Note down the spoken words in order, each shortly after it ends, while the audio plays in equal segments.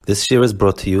This year is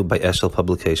brought to you by Eshel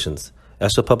Publications.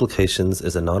 Eshel Publications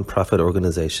is a non-profit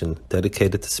organization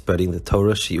dedicated to spreading the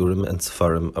Torah, Shiurim, and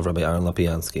Sefarim of Rabbi Aaron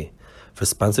Lopiansky. For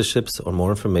sponsorships or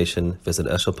more information, visit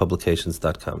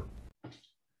eshelpublications.com.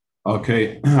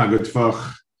 Okay, good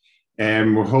fuck.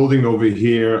 We're holding over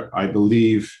here, I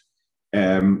believe,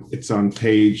 it's on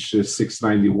page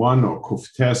 691 or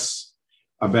Kuftes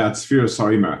about Sfira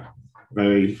Saima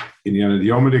by Inyan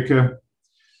Yomedike.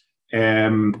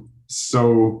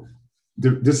 So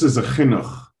this is a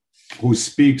chinuch who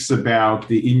speaks about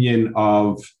the inyan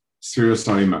of Sfira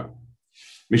Saima.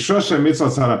 Mishrosh mitzvah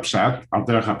tzad hapshat, al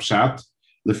derech hapshat,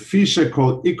 lefisha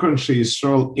kol ikon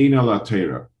sheYisrael eina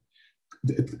laTorah.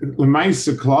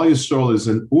 L'maisa Klal Yisrael is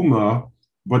an ummah,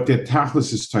 but their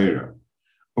tachlis is Torah.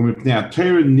 Umipnei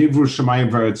haTorah nivru shamayim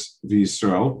v'aretz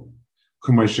v'Yisrael,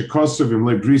 kumay shekosav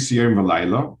v'imlei brisi yom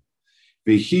v'layla,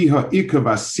 v'hi ha'ikar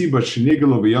v'asiba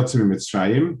shenigalo v'yotzim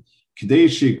v'mitzrayim, k'dei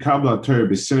she'yikabel haTorah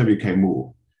b'sinah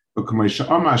v'kaimu. V'kumay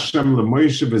she'amar Hashem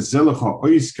l'Moshe v'zelech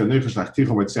ha'ois k'neicha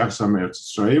shlachticha v'tziach sam eretz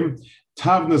Yisrael,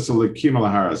 tavnas alekim al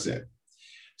har hazeh.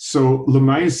 So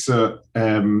l'maisa,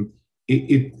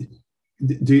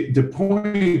 the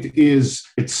point is,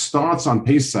 it starts on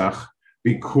Pesach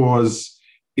because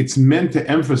it's meant to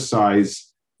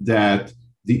emphasize that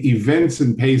the events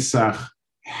in Pesach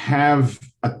have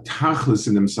a tachlis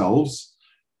in themselves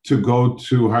to go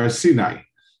to Har Sinai.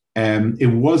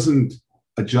 It wasn't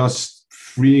just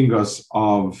freeing us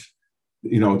of,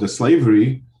 the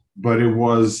slavery, but it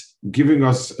was giving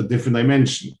us a different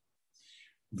dimension.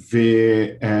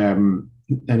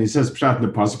 And he says, Pshat in the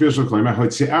Pasuk,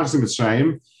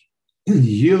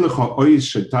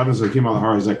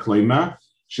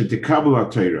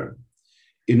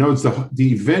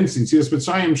 the events in Tzias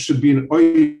Mitzrayim should be an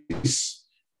ois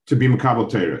to be Mekabel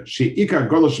Torah. She'ikar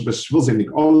golosh b'shvil zeh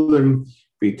nikolim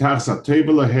v'itach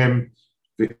sateva lahem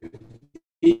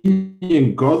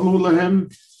v'inyan godlu lahem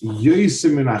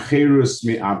yosim min acherus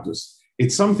mi abdus.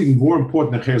 It's something more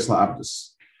important than acherus la'abdus.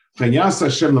 So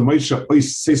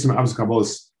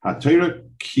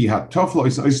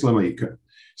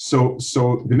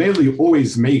the mainly you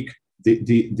always make the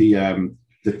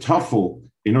tuffle,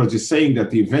 just saying that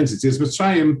the events in Tzias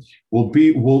Mitzrayim will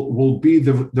be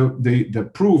the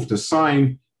proof, the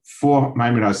sign for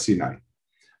Maimed HaSinai.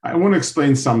 I want to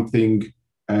explain something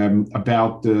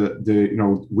about the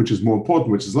which is more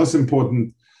important, which is less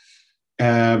important.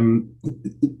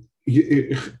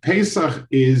 Pesach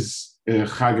is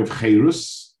Chag of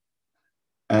Cherus,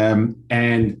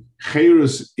 and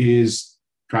Cherus is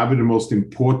probably the most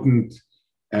important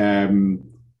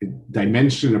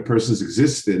dimension in a person's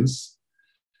existence,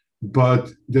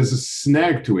 but there's a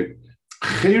snag to it.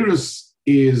 Cherus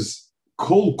is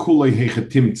kol kulei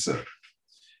hechetimtza.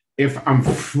 If I'm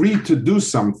free to do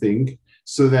something,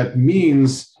 so that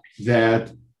means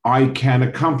that I can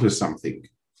accomplish something.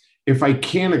 If I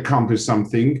can't accomplish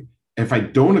something, if I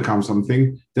don't accomplish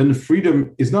something, then the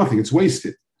freedom is nothing. It's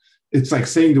wasted. It's like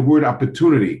saying the word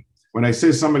opportunity. When I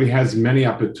say somebody has many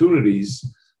opportunities,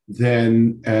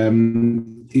 then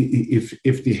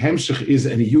if the hemshech is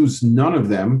and he used none of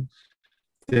them,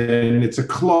 then it's a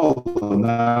klal,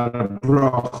 not a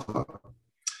bracha.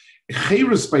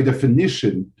 Cherus, by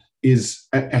definition, is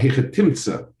a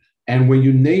hechetimtza. And when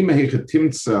you name a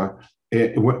hechetimtza,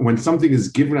 when something is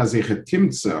given as a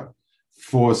hechetimtza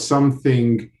for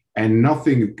something and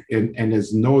nothing, and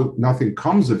there's nothing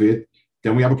comes of it,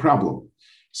 then we have a problem.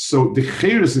 So the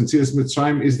Cherus in Tzias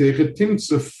Mitzrayim is the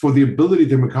Chetimtza for the ability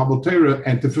to Mekabel Torah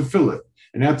and to fulfill it.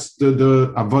 And that's the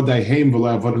Avodai Heim,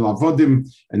 Avodim Avodim,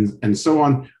 and so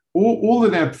on. All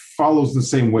of that follows the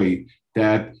same way,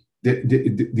 that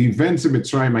the events of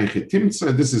Mitzrayim are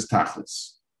Chetimtza, this is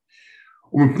Tachlis.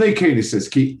 Umipnei Kain, he says,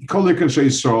 Ki kol ikan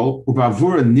sheYisrael,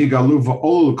 ubavura nigalu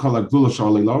va'ol kol ha'gdula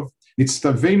sh'olilov,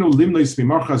 nitztavenu limnois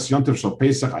mimarchas yontev shel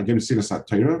Pesach ad yom sinas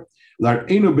ha'Torah,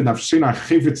 lar'enu b'nafshena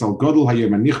chayvetz al godel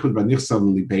hayom hanichbed v'nichsav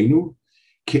l'libeinu,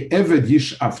 ke'eved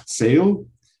yish'af tzeil,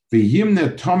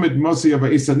 v'yimne tomid mosi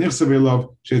v'isa nichsav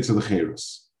elov she'etzel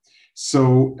l'cherus.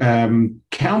 So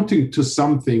counting to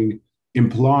something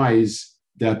implies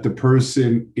that the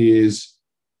person is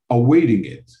awaiting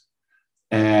it.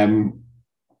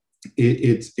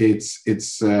 It's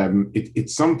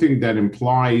something that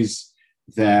implies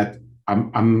that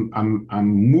I'm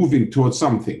moving towards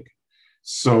something.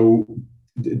 So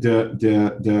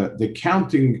the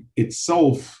counting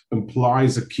itself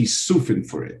implies a kisufin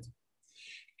for it.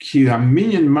 Ki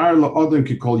haminyan mar la'odem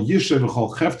ki kol yishe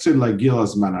v'chol cheftzin la'gil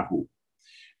azmanahu.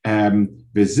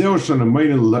 V'zeo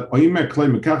shanamayne la'oime klei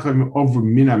mekachim over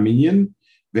min haminyan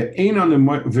ve'ein on the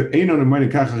moine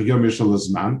kachach yom yishal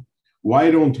azman.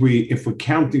 why don't we, if we're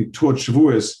counting towards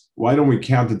Shavuos, why don't we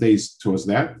count the days towards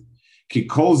that? Ki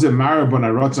kol ze marabon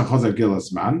arotza chazar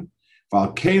gilas man,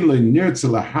 val kein lo nirtze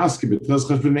lahaski betlas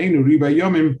chashveneinu riba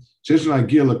yomim shesh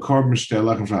lagil lekor mishtel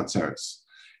lachem shatzeres.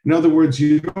 In other words,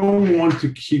 you don't want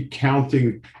to keep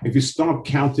counting. If you start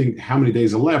counting how many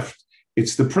days are left,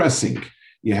 it's depressing.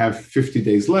 You have 50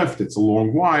 days left. It's a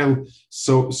long while.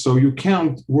 So you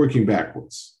count working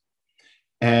backwards.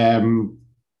 Then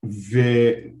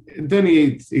he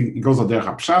goes on derech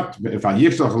hapshat.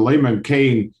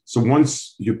 So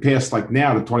once you pass like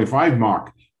now the 25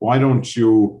 mark, why don't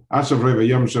you count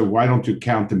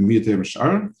the mitim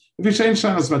shar? You don't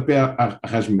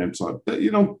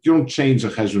change the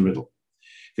cheshbon middle.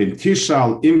 Then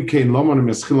tishal imkein lomon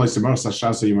meschil lesimar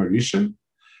sashas yom harishon.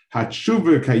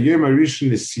 Hatshuva kayom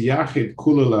harishon is siyachid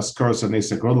kula laskar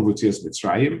sanes agrodol v'tzias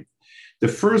mitzrayim. The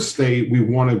first day we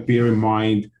want to bear in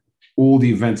mind all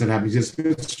the events that happened in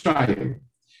Mitzrayim.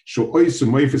 Shu oisu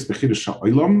moifes bechidush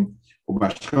ha'olam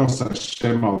u'bashchos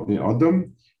Hashem al bnei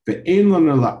adam ve'ein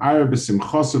lanu la'ar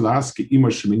b'simchos u'la'aski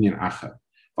imor sheminyan acha.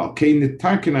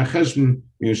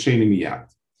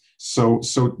 So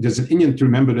there's an inyan to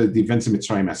remember the events of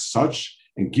Mitzrayim as such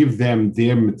and give them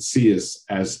their mitzias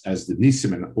as the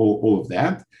nisim and all of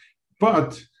that,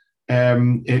 but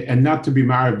and not to be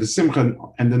married the simcha,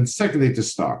 and then second day to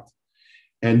start.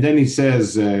 And then he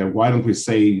says, why don't we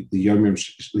say the Yom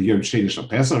Sheni Shal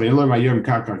Pesach? Yom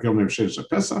Kakach Yom Sheni Shal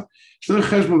Pesach. Shlo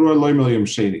cheshbon roa loy mel Yom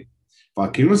Sheni.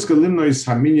 V'alkinus galimnois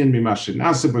haminyan mimashe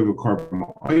nase boi v'korb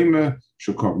ma'oime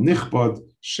shekorb nichbod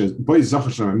sheboi zachar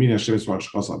sh'amamina shemes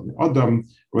v'ashchos al bnei adam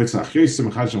roitz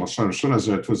achyosim chashem al shar shon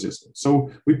azer tuzis.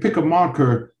 So we pick a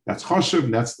marker that's chashuv,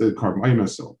 and that's the korb ma'oime.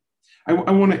 So I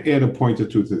want to add a point or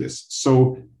two to this.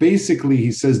 So basically,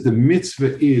 he says the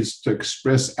mitzvah is to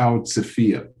express out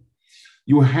tzefiyah.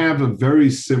 You have a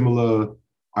very similar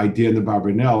idea in the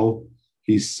Barbanel.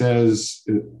 He says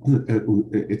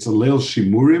it's a leil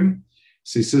shimurim.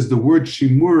 So he says the word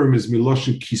shimurim is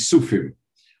miloshin kisufim.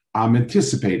 I'm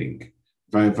anticipating,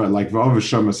 like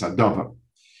v'avashamas adava.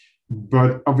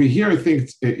 But over here, I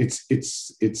think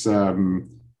it's a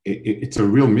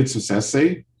real mitzvah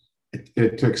essay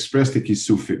to express the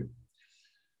kisufim.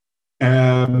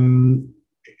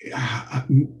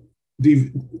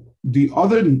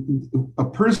 A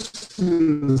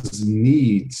person's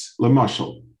needs,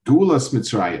 lamashal, gulas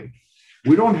mitzrayim.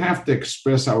 We don't have to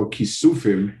express our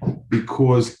kisufim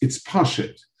because it's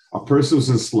pashit. A person who's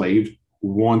enslaved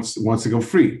wants to go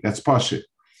free. That's pashit.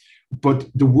 But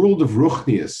the world of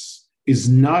ruchnius is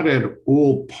not at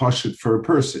all pashit for a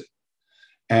person.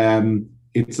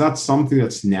 It's not something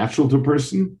that's natural to a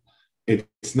person.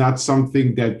 It's not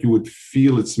something that you would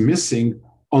feel it's missing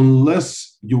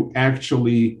unless you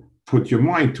actually put your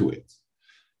mind to it.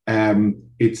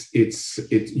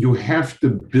 You have to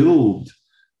build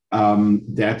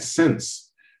that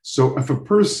sense. So if a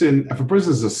person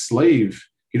is a slave,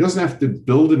 he doesn't have to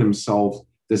build in himself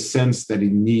the sense that he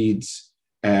needs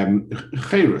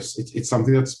chayrus. It's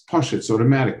something that's push, it's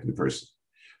automatic to the person.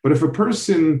 But if a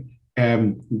person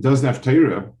doesn't have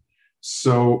Torah,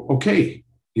 so okay,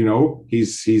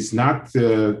 he's not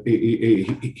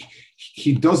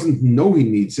he doesn't know he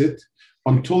needs it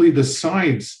until he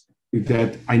decides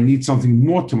that I need something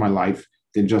more to my life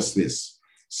than just this.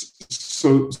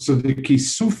 So the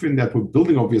kisufin that we're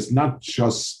building over is not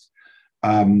just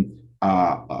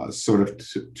sort of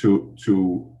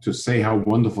to say how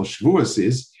wonderful Shavuos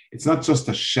is. It's not just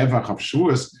a shevach of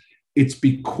Shavuos. It's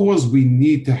because we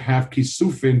need to have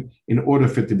kisufin in order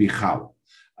for it to be chal.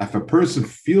 If a person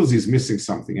feels he's missing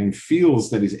something and feels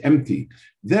that he's empty,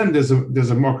 then there's a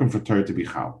markum for Torah to be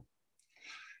chal.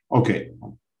 Okay,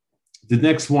 the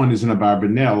next one is in a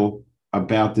Barbanel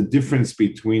about the difference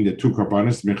between the two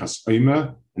karbanos, minchas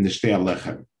omer and the shtei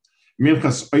alechem.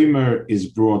 Minchas omer is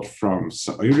brought from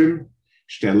sa'irim,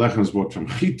 shtei alechem is brought from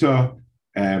chita.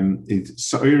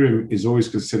 Sa'irim is always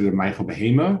considered a meichel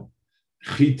behema.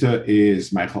 Chita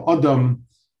is Michael Adam,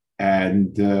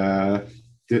 and the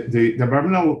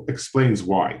Barbanel explains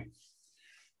why.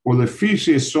 Or the fish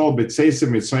is sold betzesim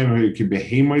mitzayim ki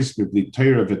behemois mibli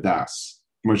Torah v'das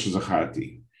Moshe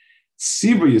Zacharti.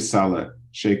 Tziva Yisala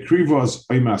she'krivos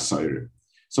oima sa'irim.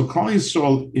 So Klal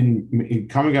Yisrael in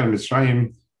coming out of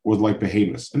Mitzrayim was like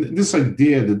behemoths, and this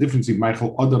idea, the difference between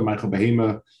Michael Adam, Michael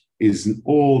Behema, is in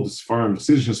all the Sfarim,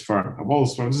 Siddish Sfarim, of all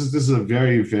the Sfarim. This is a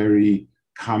very, very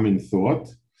common thought,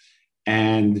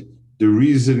 and the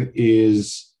reason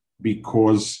is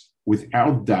because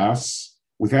without das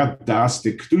the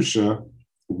kedusha,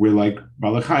 we're like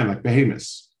balachayim, like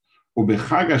behemoths.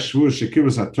 Ubechag hashvur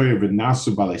shekirus haTorah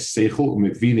v'nasu balei seichel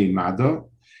umevine mada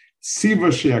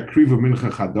Tziva she'akrivu mincha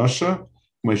chadasha,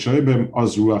 Moshe b'hem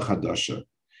oz ruach chadasha.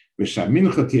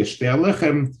 V'shamincha tiyeh shtei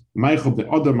alechem, Meichel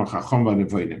be'odam ha'chacham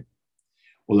v'nevoinim.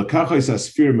 Ulekacha is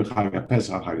asfir mechag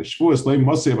ha'pesach ha'chag ha'shvuos, Lei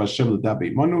Moshe Hashem l'da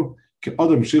be'imonu,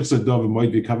 Ke'odam shichza dov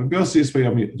v'moed v'kav v'yosis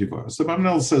v'yom divorce. So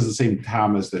Bamnel says the same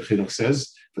time as the Chinuch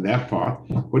says for that part,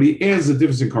 but he adds the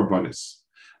difference in karbonis.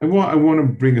 I want to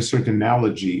bring a certain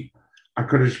analogy.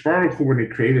 HaKadosh Baruch Hu, when he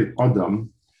created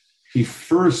Adam, he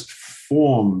first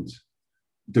formed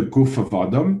the guf of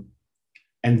Adam,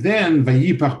 and then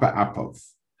vayipach ba'apav.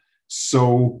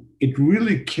 So it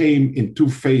really came in two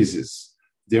phases.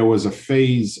 There was a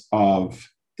phase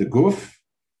of the guf,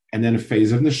 and then a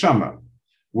phase of neshama.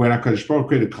 When HaKadosh Baruch Hu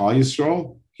created Klal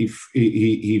Yisrael,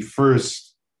 he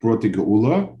first brought the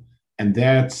geula, and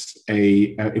that's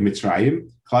a Mitzrayim.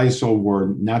 Klal Yisrael were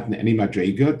not in any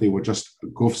madrega; they were just a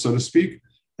guf, so to speak.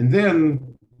 And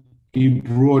then he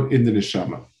brought in the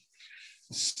neshama.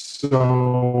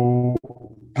 So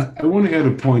I want to add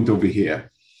a point over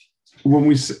here. When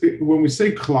we say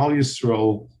Klal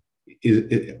Yisrael,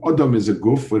 Adam is a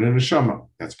guf with a neshama.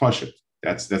 That's pashut.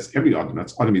 That's every Adam.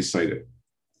 That's Adam Yesodei.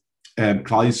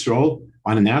 Klal Yisrael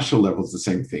on a national level is the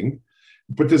same thing,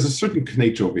 but there's a certain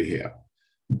knech over here.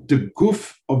 The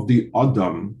guf of the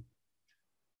Adam,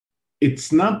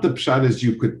 it's not the pshat as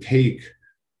you could take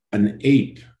an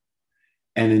ape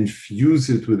and infuse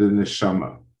it with a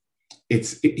neshama.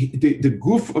 The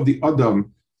guf of the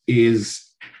Adam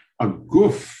is a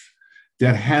guf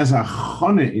that has a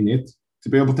chana in it to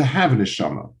be able to have a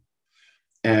neshama.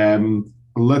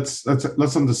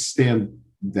 Let's understand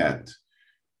that.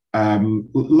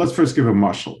 Let's first give a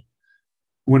mashal.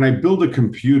 When I build a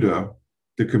computer,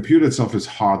 the computer itself is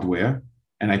hardware,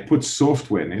 and I put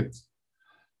software in it.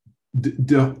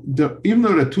 Even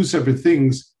though they're two separate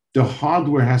things, the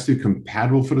hardware has to be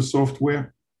compatible for the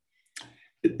software.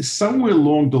 Somewhere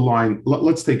along the line,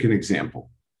 let's take an example.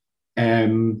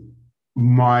 My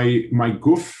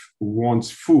guf wants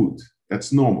food.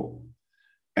 That's normal.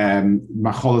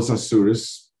 Macholas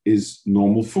asuris is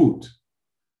normal food.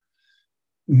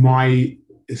 My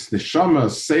neshama,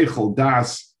 seichel,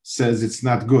 das says it's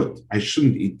not good. I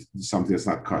shouldn't eat something that's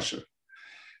not kosher.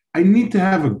 I need to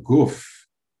have a guf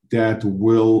that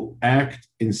will act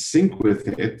in sync with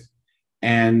it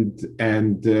and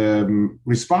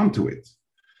respond to it.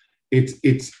 It's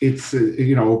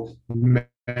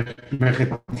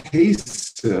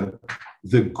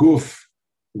the guf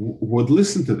would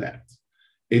listen to that.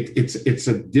 It's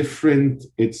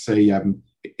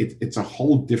a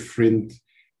whole different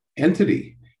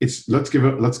entity. Let's give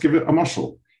it a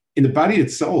muscle. In the body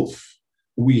itself,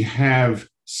 we have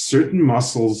certain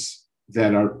muscles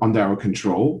that are under our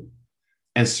control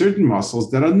and certain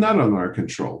muscles that are not under our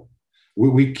control.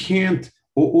 We can't.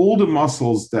 All the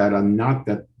muscles that are not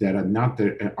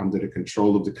under the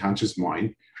control of the conscious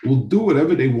mind will do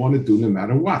whatever they want to do no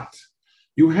matter what.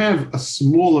 You have a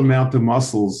small amount of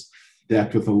muscles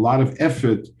that with a lot of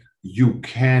effort, you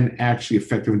can actually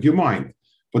affect with your mind.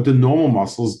 But the normal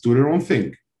muscles do their own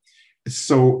thing.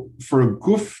 So for a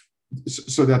guf,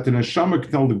 so that the neshama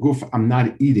can tell the guf, I'm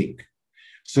not eating.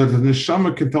 So that the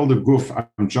neshama can tell the guf,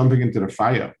 I'm jumping into the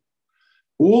fire.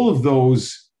 All of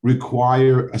those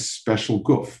require a special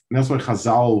guf. And that's why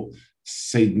Chazal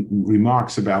say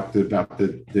remarks about the guf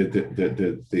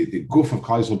of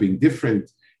Klal Yisrael being different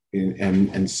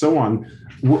and so on.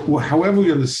 However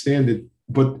we understand it,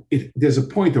 but there's a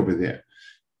point over there.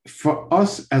 For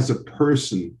us as a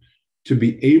person to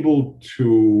be able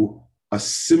to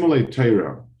assimilate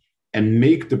Torah and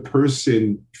make the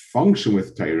person function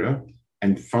with Torah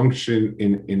and function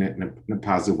in a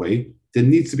positive way, there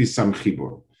needs to be some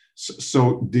chibur.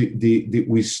 So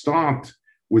we start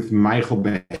with Michael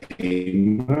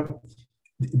Behem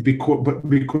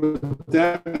because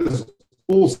that is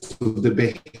also the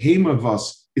Behem of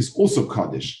us is also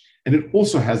Kaddish, and it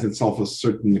also has itself a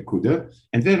certain nekuda.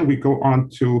 And then we go on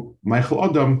to Michael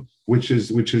Adam, which is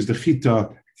the chita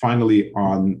finally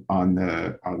on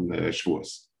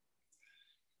Shavuos.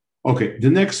 Okay,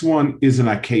 the next one is an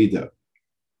Akeda,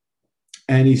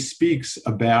 and he speaks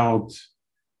about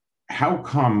how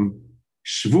come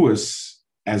Shavuos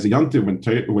as a yontiv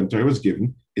when Torah was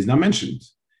given is not mentioned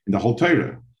in the whole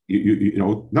Torah. You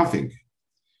know nothing.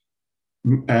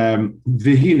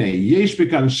 V'hine yesh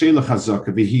bekan sheila chazaka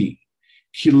v'hi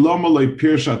ki lama loy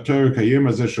pirsha Torah kayim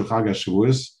azeh shulchag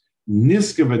Shavuos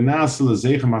niska v'nas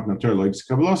l'zeicha matna Torah loy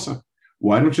kablosa.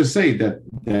 Why don't you say that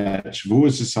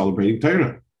Shavuos is celebrating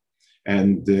Torah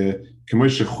and k'moy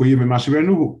shechuyim v'mashe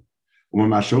v'ernuhu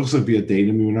u'mamashe ochsav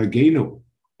b'yadeinu mi'unagenu.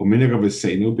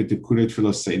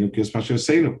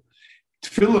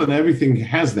 Tefillah and everything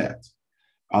has that.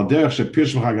 Al derech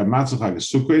shepirsh v'chag hamatzah chag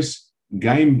Sukkos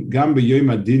gam b'yom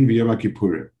adin v'yom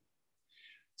HaKippurim.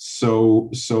 So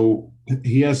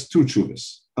he has two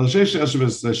tshuvas.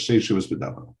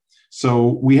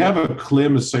 So we have a clear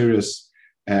Messias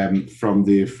from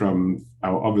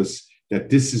our obvious that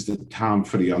this is the time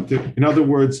for the yontif. In other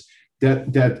words,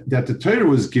 that the Torah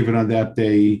was given on that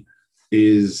day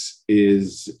is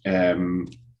that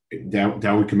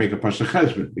we can make a pasha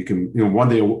cheshbon. We can, one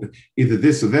day either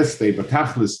this or this day, but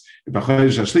tachlis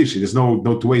there's no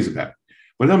two ways about it.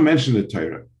 But I don't mention the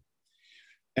Torah.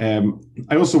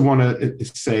 I also want to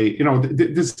say,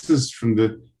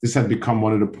 this had become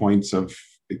one of the points of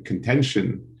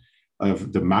contention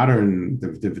of the modern, the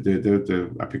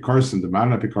Apikorsim, the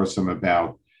modern Apikorsim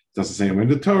about doesn't say in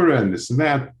the Torah and this and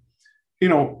that. The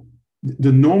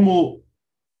normal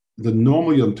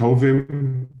Yom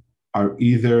Tovim are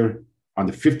either on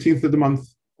the 15th of the month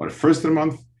or the 1st of the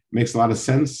month. Makes a lot of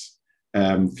sense.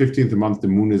 15th of the month, the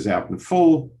moon is out in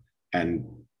full, and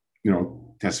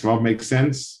Tesvav makes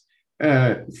sense.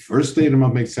 First day of the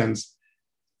month makes sense.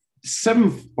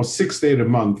 7th or 6th day of the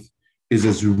month is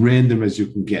as random as you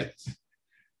can get.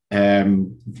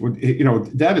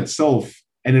 That itself,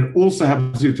 and it also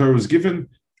happens the Torah was given.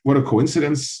 What a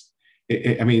coincidence!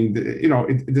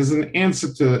 There's an answer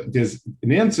to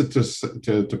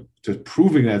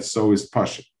proving that so is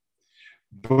Pasha.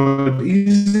 But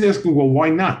he's asking, well, why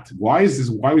not? Why is this?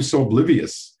 Why are we so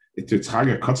oblivious?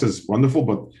 Tzchag HaKatzah is wonderful,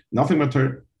 but nothing but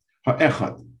Torah.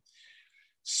 Ha'echad.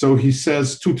 So he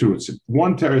says two terutzim.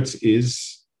 One teretz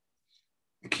is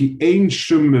ki ein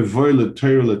shum mevoy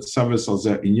leTorah letzaves al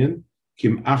zeh inyan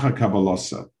kim acha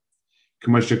kabbalasa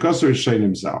k'ma shekasur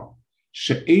sheinim zal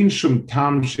she'ein shum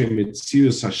tam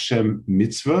shemitzius Hashem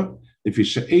mitzvah lefi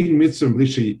she'ein mitzvah bli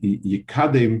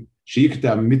sheyikadem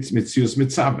mitzius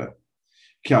mitzaveh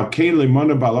ki al kein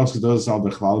lemona balos gedos al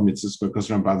bechlal mitzvahs because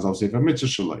Ramban zal sefer mitzvah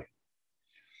shalei.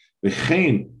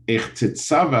 V'chein ech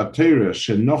titzav HaTorah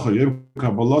shenoch yom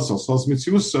kabbalas al sos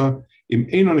mitziusa im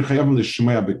einon chayavim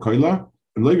l'shmaya b'koila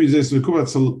v'lo yizes l'kuva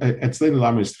etzlein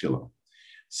l'amei stchila.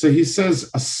 So he says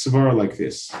a svar like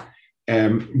this.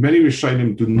 Many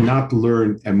Rishonim do not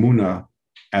learn Emunah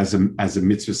as a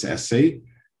mitzvah essay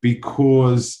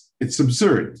because it's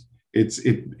absurd. It's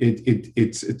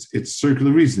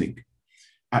circular reasoning.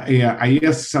 I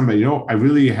asked somebody, I'm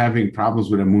really having problems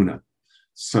with Emunah.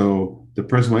 So the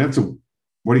person will answer,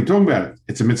 what are you talking about?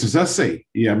 It's a mitzvah essay.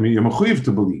 You're mechuyev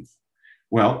to believe.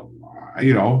 Well,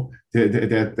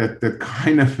 that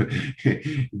kind of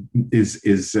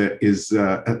is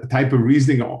a type of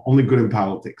reasoning only good in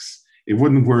politics. It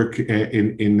wouldn't work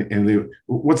in the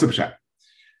what's up shot.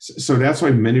 So that's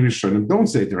why many Rishonim don't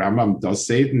say it. The Rambam does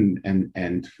say it,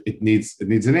 and it needs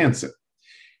an answer.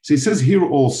 So he says here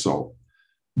also,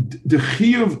 the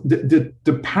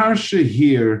parsha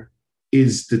here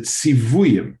is the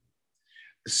tzivuyim.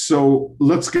 So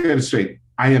let's get it straight.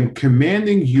 I am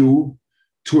commanding you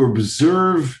to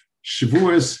observe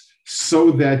Shavuos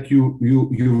so that you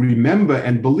remember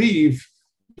and believe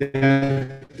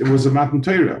that it was a Matan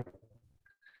Torah.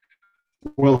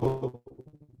 Well,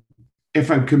 if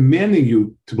I'm commanding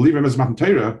you to believe it was Matan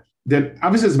Torah, then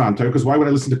obviously it's Matan Torah, because why would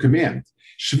I listen to command?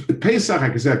 Pesach, I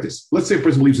can say this. Let's say a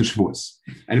person believes in Shavuos,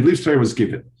 and he believes Torah was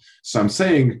given. So I'm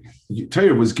saying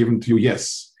Torah was given to you,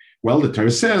 yes. Well, the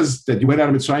Torah says that you went out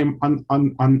of Mitzrayim on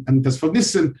Tesvav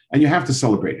Nisan, and you have to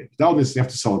celebrate it. Dal Nisan, you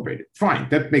have to celebrate it. Fine,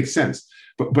 that makes sense.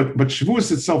 But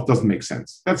Shavuos itself doesn't make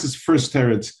sense. That's his first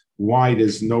teretz, why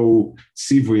there's no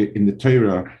tzivui in the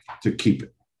Torah to keep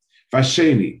it.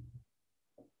 Vasheni,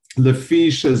 lefi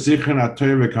shezichron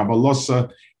haTorah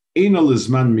v'kabbalosa eino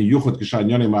lizman miyuchot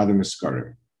k'shanyonim adam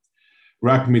eskarim.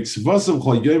 Rak mitzvosav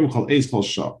chol yom chol eis chol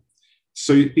shah.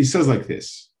 So he says like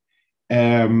this.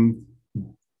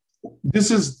 This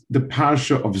is the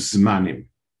parsha of Zmanim.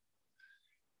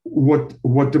 What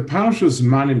the parsha of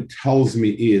Zmanim tells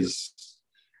me is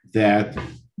that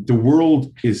the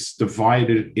world is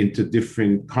divided into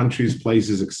different countries,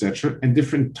 places, etc., and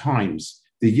different times.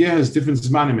 The year has different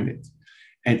Zmanim in it,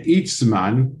 and each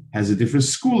Zman has a different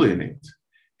school in it.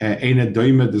 Eina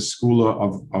Doima, the school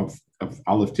of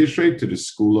Aleph Tishrei, to the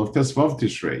school of Tesvav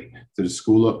Tishrei, to the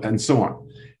school of, and so on.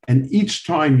 And each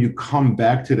time you come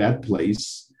back to that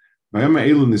place, each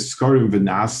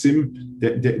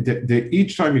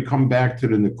time you come back to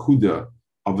the Nakuda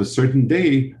of a certain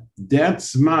day, that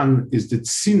Zman is the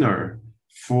tzinor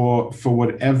for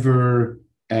whatever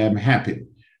happened.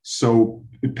 So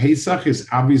Pesach is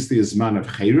obviously a Zman of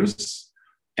Cherus,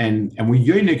 and we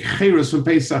yonik Cherus from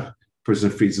Pesach.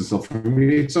 Person frees himself from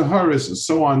Yetzaharis and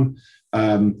so on.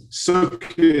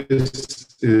 Sukkot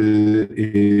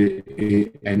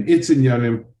and its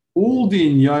inyanim all the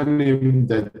inyanim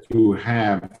that you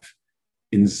have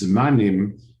in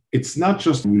Zmanim, it's not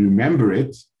just we remember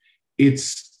it,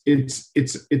 it's an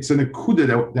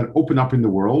akuda that open up in the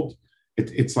world.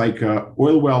 It's like a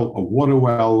oil well, a water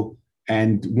well,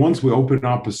 and once we open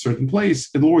up a certain place,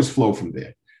 it'll always flow from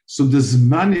there. So the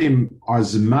Zmanim are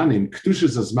Zmanim,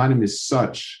 Kedushas Zmanim is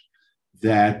such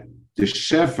that the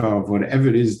shefa of whatever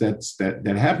it is that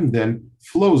happened then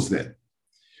flows there.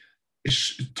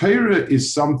 Torah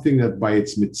is something that by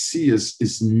its mitzias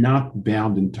is not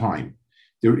bound in time.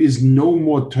 There is no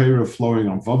more Torah flowing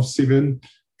on Vav Sivan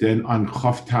than on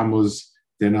Chav Tammuz,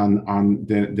 than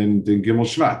Gimel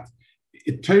Shvat.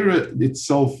 Torah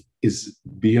itself is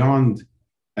beyond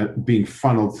being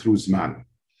funneled through Zman.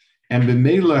 And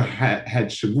B'meila had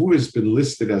Shavuos been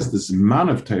listed as the Zman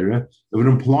of Torah, it would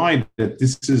imply that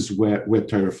this is where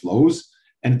Torah flows,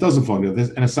 and it doesn't flow, and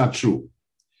it's not true.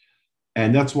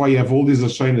 And that's why you have all these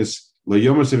Lashonos,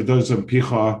 L'yomas Evdozam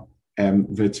Picha,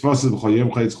 V'tzvasas B'chol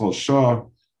Yom Chayitz Chol Shah,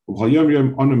 B'chol Yom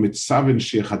Yom Onu Mitzavin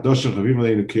Shei Chadosh Chavim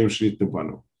Aleinu Kiyom Shnit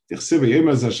Nebanu. Tichsev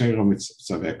V'yemaz Hashem Ro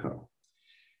Mitzaveka.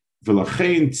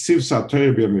 V'lachein Tzivsa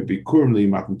Torah B'yom Bikurim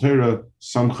L'imatan Torah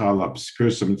Samcha Ala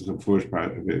P'skursam T'chafurish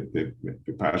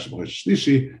B'Parash B'Chosh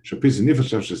Shlishi Shapis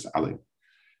Nifashav Shes Alei.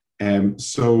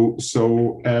 So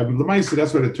L'maisa,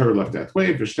 that's why the Torah left that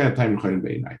way. V'shtei Time L'choyin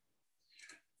B'einai.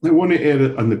 I want to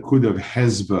add on the kud of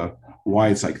Hezbollah, why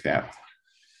it's like that.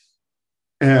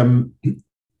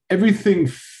 Everything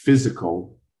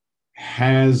physical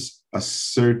has a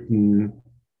certain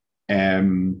a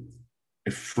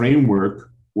framework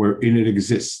wherein it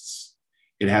exists.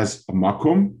 It has a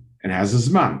makom and has a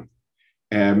zman.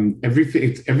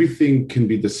 Everything can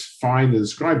be defined and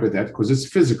described by that because it's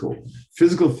physical.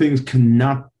 Physical things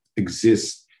cannot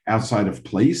exist outside of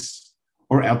place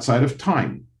or outside of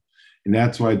time. And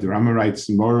that's why the Rama writes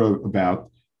more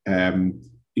about,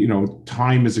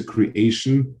 time as a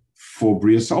creation for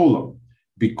Brias Olam.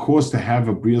 Because to have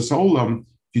a Brias Olam,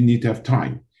 you need to have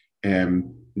time.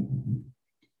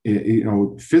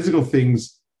 Physical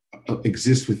things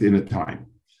exist within a time.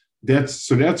 That's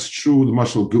true. The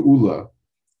mashal Geula.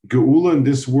 Geula in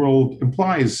this world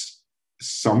implies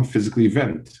some physical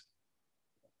event.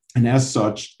 And as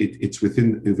such, it's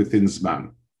within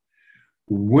Zman.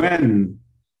 When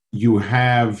you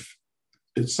have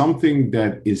something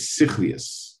that is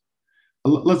sichlius.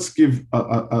 Let's give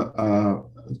a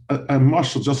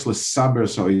mashal just l'saber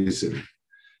soizim.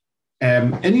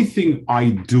 Anything I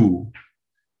do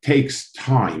takes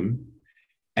time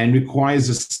and requires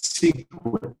a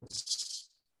sequence.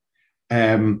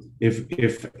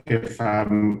 If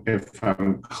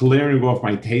I'm clearing off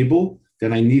my table,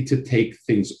 then I need to take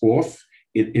things off.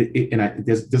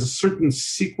 There's a certain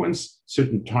sequence,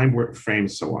 certain time frame,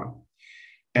 so on.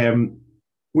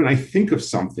 When I think of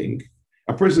something,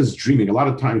 a person is dreaming. A lot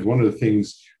of times, one of the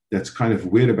things that's kind of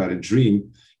weird about a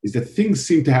dream is that things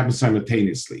seem to happen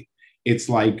simultaneously. It's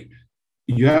like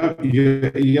you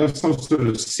have some sort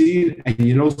of scene,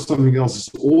 and something else is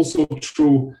also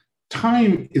true.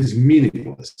 Time is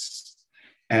meaningless.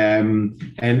 And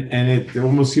it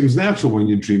almost seems natural when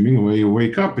you're dreaming, and when you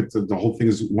wake up, the whole thing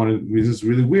is one of the reasons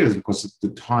really weird is because the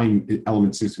time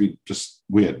element seems to be just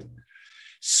weird.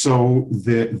 So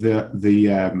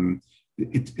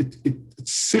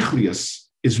sichlius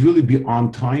is really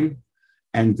beyond time,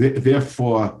 and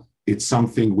therefore it's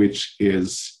something which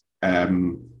is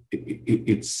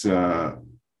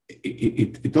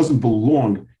it doesn't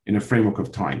belong in a framework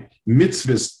of time.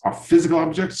 Mitzvahs are physical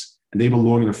objects, and they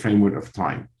belong in a framework of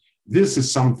time. This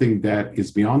is something that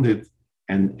is beyond it,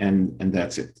 and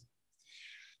that's it.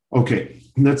 Okay,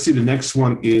 let's see. The next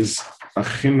one is a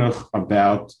chinuch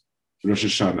about Rosh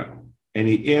Hashanah. And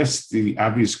he asked the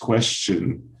obvious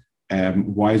question,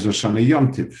 why is Rosh Hashanah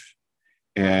Yom Tov?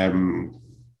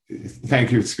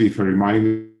 Thank you, Tzvi, for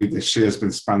reminding me the share has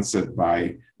been sponsored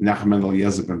by Nachman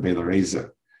Eliezer ben Bela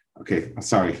Reza. Okay, I'm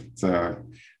sorry,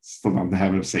 still not in the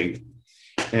habit of saying it.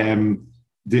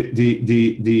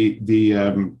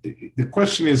 The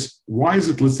question is, why is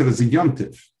it listed as a Yom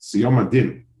Tov? It's Yom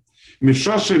Adin.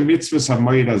 Mishashe mitzvahs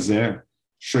hamoyed hazeh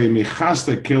sheyimichas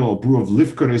lekel al bru of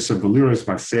livkores of veliros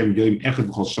basem yom echad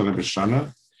b'chol shana b'shana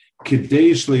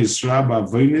kidei shleisra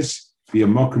ba'avonis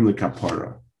v'yamokim lekapara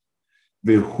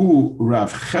v'hu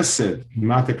rav chesed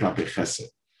mata klape chesed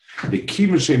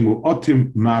v'kim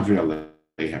shemuotim mavri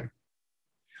aleihem.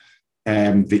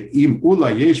 ואם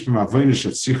אולי יש במבוינה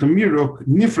שצריך מירוק,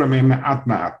 נפרע מהם מעט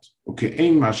מעט.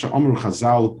 וכאין מה שאומרו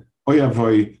חז"ל, אוי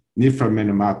אבוי, נפרע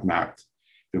מהם מעט מעט.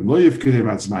 והם לא יפקדים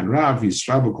עד זמן רב,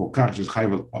 וישרבו כל כך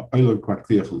שחייב אוי לא כבר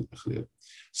כלי.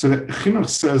 So the Chinuch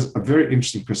says a very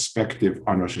interesting perspective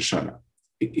on Rosh Hashanah.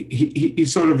 he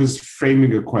sort of is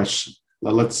framing a question.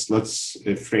 Let's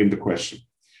frame the question.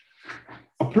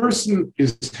 A person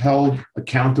is held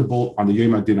accountable on the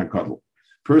Yom Adin HaGadol.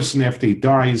 Person, after he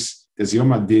dies, there's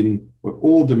Yom Adin where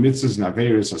all the mitzvahs and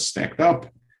averos are stacked up,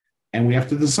 and we have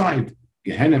to decide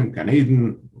Gehenim, Gan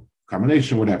Eden,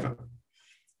 combination, whatever.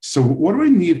 So what do I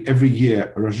need every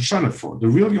year a Rosh Hashanah for? The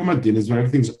real Yom Adin is when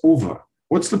everything's over.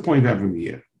 What's the point of having a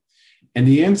year? And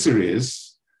the answer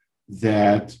is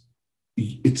that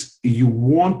you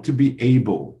want to be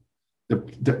able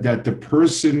that the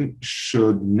person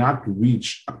should not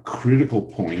reach a critical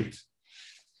point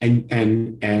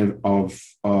and of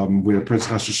where a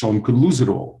person could lose it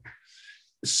all.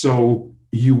 So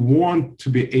you want to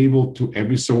be able to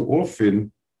every so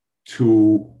often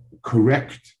to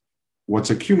correct what's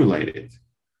accumulated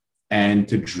and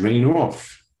to drain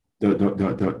off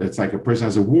it's like a person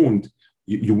has a wound.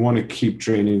 You want to keep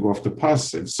draining off the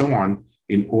pus and so on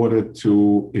in order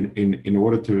to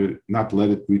not let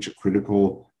it reach a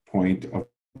critical point of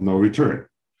no return.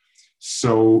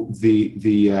 So the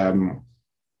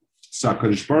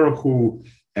HaKadosh Baruch Hu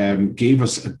gave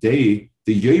us a day.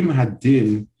 The Yom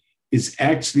Hadin is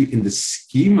actually, in the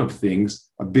scheme of things,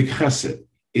 a big chesed.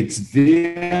 It's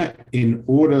there in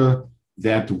order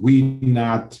that we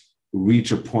not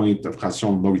reach a point of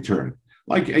chasson, no return.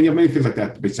 And you have many things like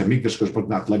that. Beis Hamikdash, but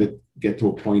not let it get to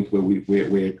a point where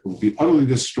it will be utterly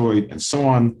destroyed, and so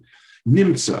on.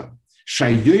 Nimtza. So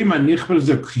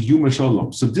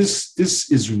this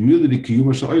is really the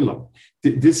kiyum shel.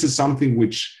 This is something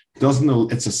which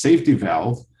it's a safety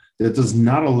valve that does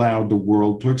not allow the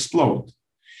world to explode.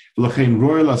 So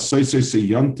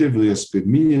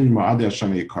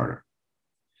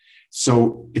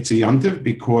it's a yantiv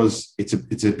because it's a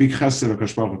big chesed of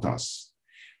HaKadosh Baruch Hu to us.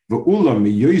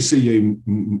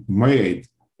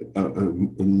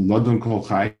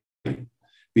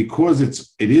 Because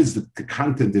it is the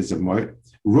content is a moed.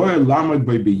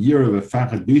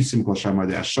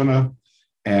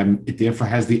 It therefore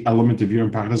has the element of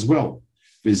Yom Pachad as well.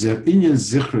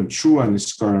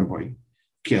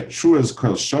 True is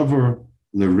kol shaver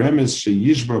leremes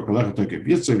sheyishbar kolachat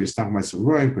okevitzer v'stach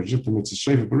ma'aseroim projectum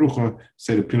mitzvah barucha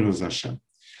say the Pirus Hashem.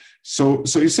 So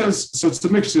he says, so it's a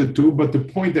mixture of the two, but the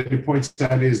point that he points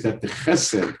out is that the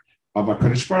chesed of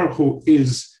HaKadosh Baruch Hu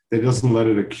is that he doesn't let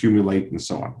it accumulate and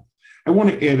so on. I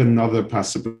want to add another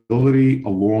possibility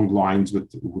along lines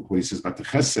with what he says about the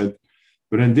chesed,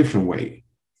 but in a different way.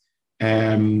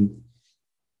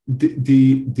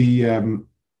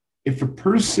 If a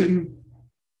person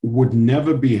would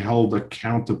never be held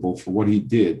accountable for what he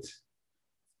did,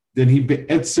 then he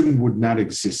be'etzim would not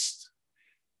exist.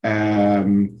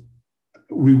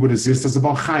 We would exist as a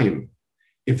Baal Chaim.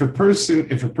 If a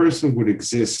person would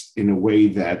exist in a way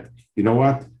that, you know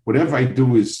what, whatever I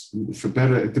do is for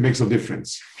better, it makes no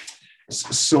difference.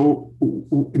 So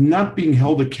not being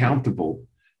held accountable,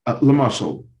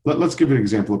 Lamashal, let's give an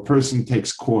example. A person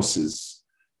takes courses,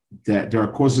 that there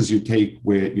are courses you take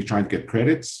where you're trying to get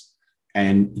credits,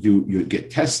 and you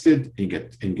get tested and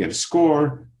get a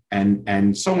score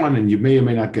and so on, and you may or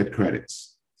may not get credits.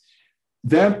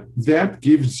 That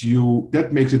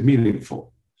makes it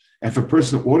meaningful. If a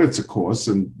person audits a course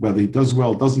and whether he does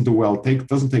well, doesn't do well,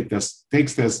 doesn't take tests,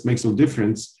 takes tests, makes no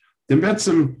difference, then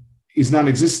betzim is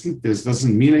non-existent. This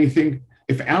doesn't mean anything.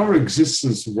 If our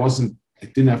existence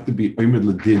it didn't have to be oimid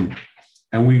ladin,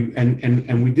 and we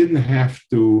didn't have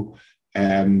to.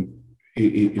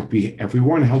 If we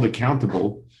weren't held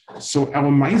accountable, so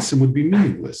our ma'asim would be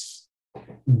meaningless.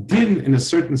 Din, in a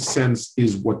certain sense,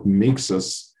 is what makes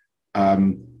us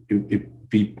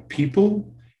be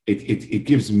people. It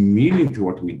gives meaning to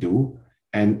what we do,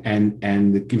 and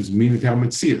it gives meaning to our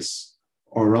metzias,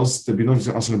 or else there be no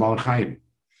asan Baal Chaim.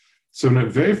 So, in a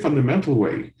very fundamental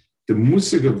way, the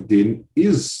musig of din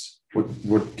is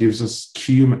what gives us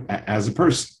kiyum as a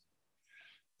person.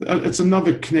 It's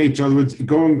another knate. In other words,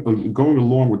 going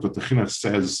along with what the Chinuch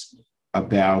says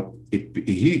about it,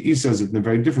 he says it in a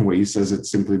very different way. He says it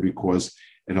simply because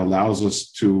it allows us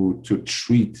to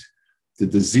treat the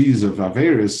disease of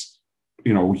Averis,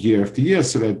 year after year,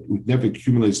 so that it never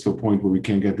accumulates to a point where we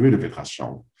can't get rid of it,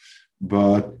 Hashem.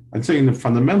 But I'd say in a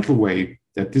fundamental way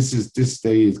that this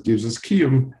day gives us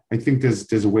kiyum. I think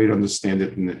there's a way to understand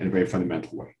it in a very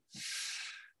fundamental way.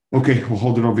 Okay, we'll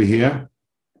hold it over here.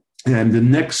 And the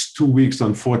next 2 weeks,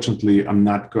 unfortunately, there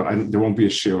won't be a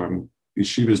shiur.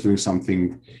 Yeshiva is doing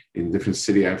something in a different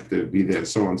city. I have to be there and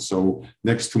so on. So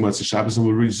next 2 months of Shabbos, and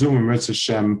we'll resume in Meretz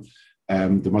Hashem,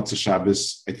 the Matzah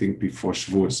Shabbos, I think before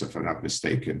Shavuos, if I'm not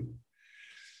mistaken.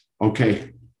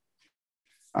 Okay.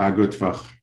 Good.